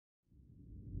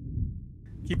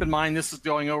Keep in mind, this is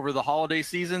going over the holiday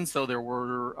season, so there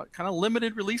were kind of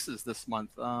limited releases this month,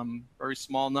 very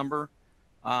small number.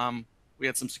 We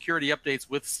had some security updates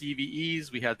with CVEs.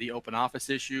 We had the Open Office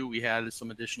issue. We had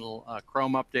some additional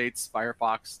Chrome updates,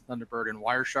 Firefox, Thunderbird, and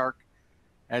Wireshark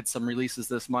had some releases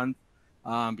this month,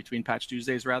 between Patch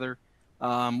Tuesdays, rather.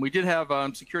 We did have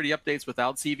security updates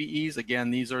without CVEs.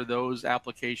 Again, these are those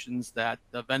applications that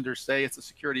the vendors say it's a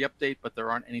security update, but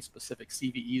there aren't any specific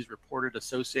CVEs reported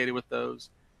associated with those.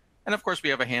 And of course, we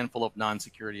have a handful of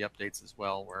non-security updates as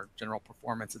well, where general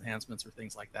performance enhancements or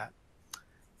things like that.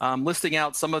 Listing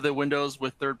out some of the windows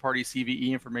with third-party CVE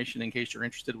information. In case you're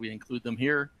interested, we include them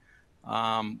here.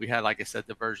 We had, like I said,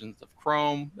 the versions of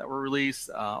Chrome that were released,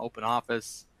 Open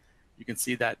Office. You can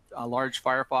see that a large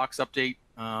Firefox update,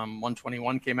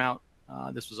 121 came out.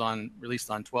 This was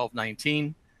released on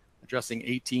 12/19, addressing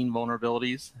 18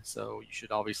 vulnerabilities. So you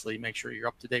should obviously make sure you're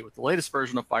up to date with the latest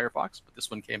version of Firefox, but this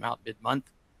one came out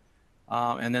mid-month.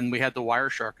 And then we had the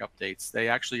Wireshark updates. They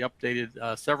actually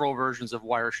updated several versions of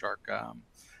Wireshark.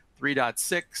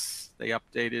 3.6, they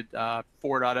updated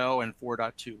 4.0 and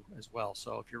 4.2 as well.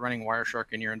 So if you're running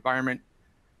Wireshark in your environment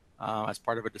as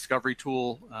part of a discovery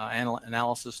tool,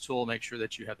 analysis tool, make sure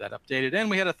that you have that updated. And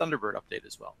we had a Thunderbird update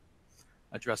as well,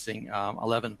 addressing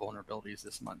 11 vulnerabilities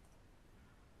this month.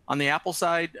 On the Apple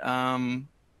side,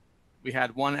 we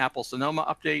had one Apple Sonoma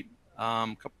update,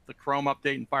 the Chrome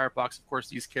update, and Firefox. Of course,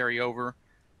 these carry over.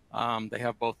 They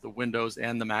have both the Windows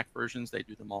and the Mac versions. They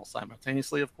do them all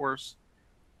simultaneously, of course.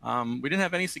 We didn't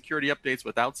have any security updates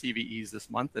without CVEs this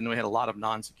month, and we had a lot of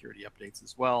non-security updates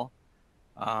as well.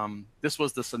 This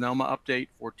was the Sonoma update,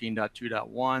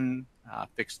 14.2.1,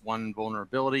 fixed one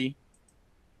vulnerability.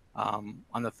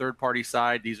 On the third-party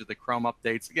side, these are the Chrome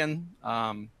updates. Again,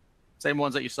 same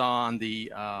ones that you saw on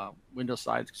the Windows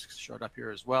side showed up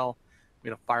here as well. We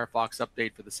had a Firefox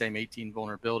update for the same 18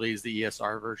 vulnerabilities, the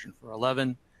ESR version for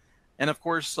 11. And of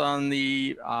course, on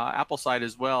the Apple side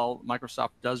as well, Microsoft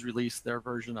does release their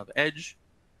version of Edge.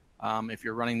 If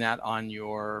you're running that on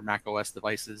your Mac OS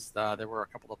devices, there were a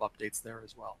couple of updates there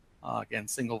as well. Again,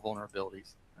 single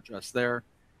vulnerabilities addressed there.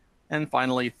 And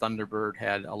finally, Thunderbird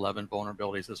had 11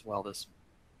 vulnerabilities as well this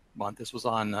month. This was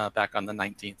back on the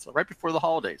 19th, so right before the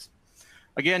holidays.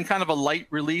 Again, kind of a light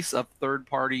release of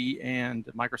third-party and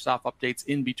Microsoft updates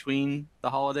in between the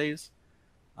holidays.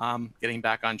 Getting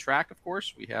back on track, of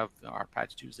course, we have our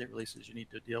Patch Tuesday releases you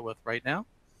need to deal with right now.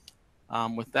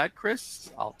 With that, Chris,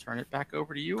 I'll turn it back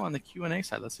over to you on the Q&A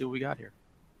side. Let's see what we got here.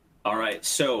 All right.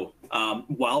 So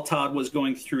while Todd was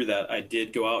going through that, I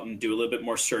did go out and do a little bit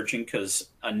more searching because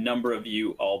a number of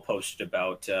you all posted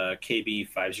about KB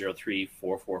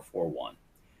 5034441.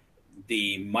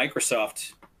 The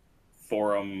Microsoft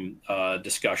forum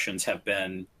discussions have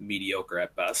been mediocre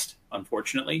at best,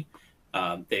 unfortunately.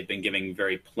 They've been giving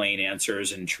very plain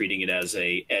answers and treating it as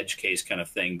a edge case kind of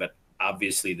thing, but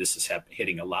obviously this is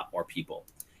hitting a lot more people.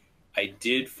 I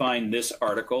did find this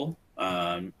article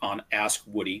on Ask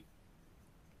Woody.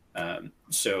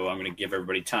 So I'm going to give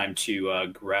everybody time to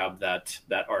grab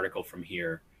that article from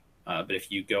here. But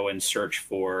if you go and search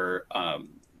for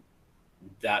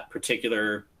that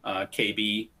particular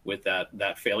KB with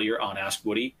that failure on Ask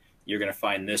Woody, you're going to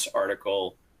find this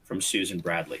article from Susan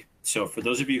Bradley. So for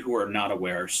those of you who are not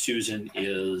aware, Susan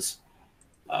is,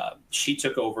 she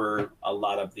took over a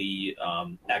lot of the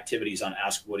activities on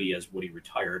Ask Woody as Woody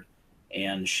retired,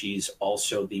 and she's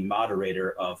also the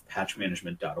moderator of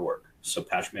patchmanagement.org. So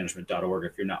patchmanagement.org,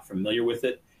 if you're not familiar with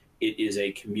it, it is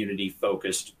a community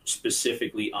focused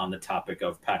specifically on the topic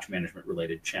of patch management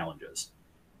related challenges.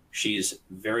 She's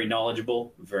very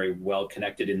knowledgeable, very well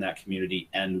connected in that community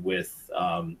and with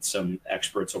some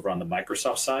experts over on the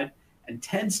Microsoft side, and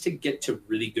tends to get to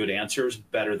really good answers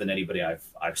better than anybody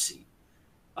I've seen.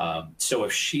 So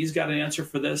if she's got an answer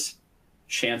for this,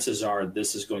 chances are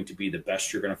this is going to be the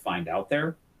best you're going to find out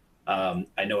there.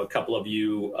 I know a couple of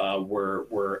you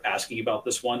were asking about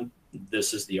this one.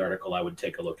 This is the article I would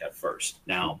take a look at first.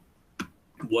 Now,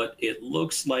 what it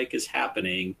looks like is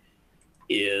happening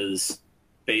is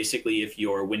basically if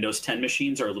your Windows 10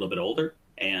 machines are a little bit older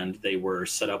and they were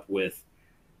set up with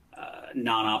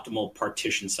non-optimal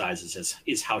partition sizes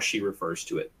is how she refers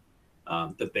to it.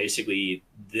 But basically,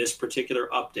 this particular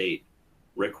update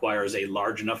requires a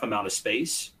large enough amount of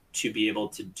space to be able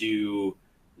to do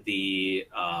the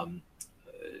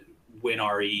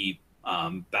WinRE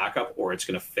backup, or it's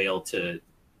going to fail to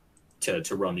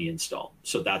run the install.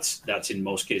 So that's in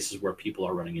most cases where people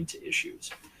are running into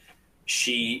issues.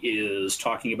 She is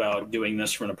talking about doing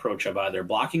this from an approach of either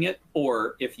blocking it,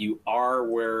 or if you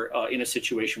are in a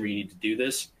situation where you need to do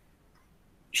this,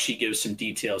 she gives some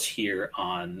details here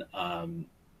on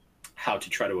how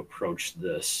to try to approach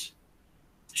this.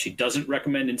 She doesn't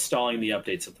recommend installing the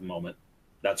updates at the moment.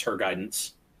 That's her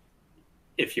guidance.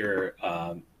 If you're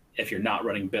not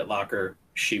running BitLocker,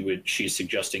 she's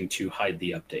suggesting to hide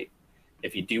the update.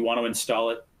 If you do want to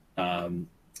install it,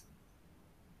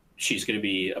 she's going to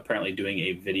be apparently doing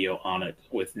a video on it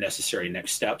with necessary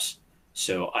next steps.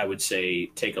 So I would say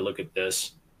take a look at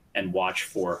this and watch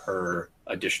for her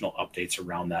additional updates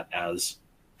around that as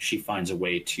she finds a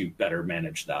way to better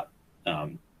manage that.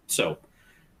 So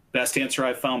best answer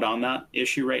I've found on that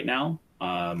issue right now.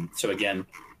 So again,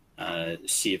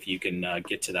 see if you can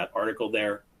get to that article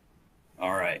there.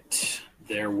 All right.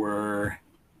 There were,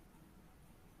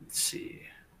 let's see.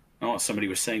 Oh, somebody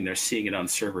was saying they're seeing it on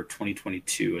server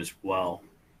 2022 as well.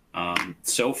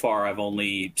 So far, I've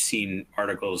only seen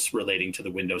articles relating to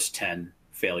the Windows 10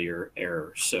 failure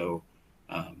error. So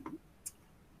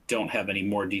don't have any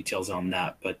more details on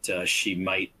that, but she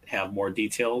might have more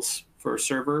details for a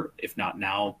server, if not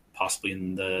now, possibly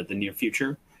in the near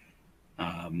future.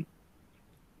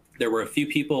 There were a few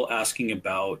people asking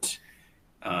about,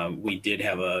 we did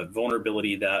have a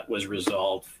vulnerability that was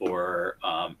resolved for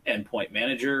Endpoint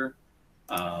Manager.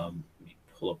 Let me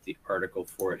pull up the article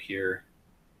for it here.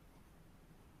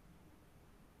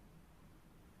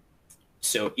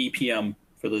 So EPM,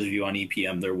 for those of you on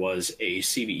EPM, there was a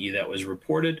CVE that was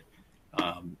reported,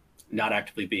 not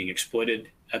actively being exploited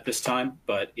at this time,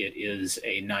 but it is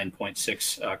a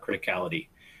 9.6 criticality.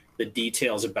 The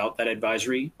details about that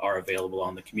advisory are available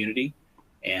on the community,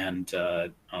 and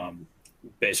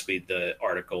basically the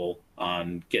article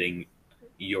on getting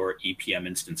your EPM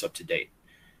instance up to date.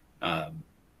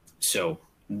 So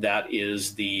that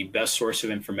is the best source of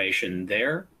information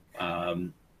there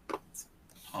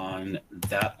on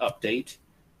that update.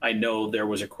 I know there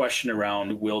was a question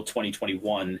around, will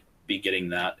 2021 be getting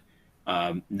that?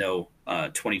 No,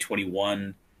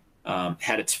 2021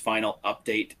 had its final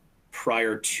update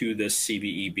prior to this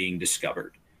CVE being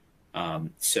discovered.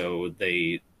 So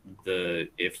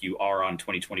if you are on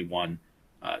 2021,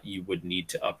 you would need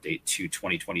to update to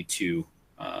 2022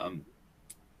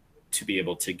 to be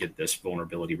able to get this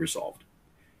vulnerability resolved.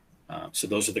 So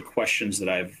those are the questions that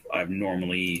I've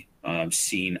normally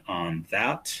seen on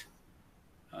that.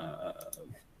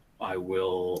 Let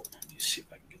me see if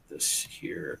I can get this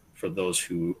here. For those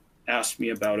who asked me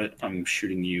about it, I'm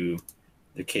shooting you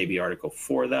the KB article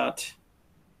for that.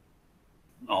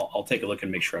 I'll take a look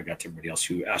and make sure I got to everybody else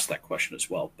who asked that question as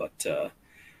well. But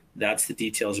that's the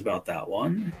details about that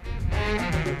one.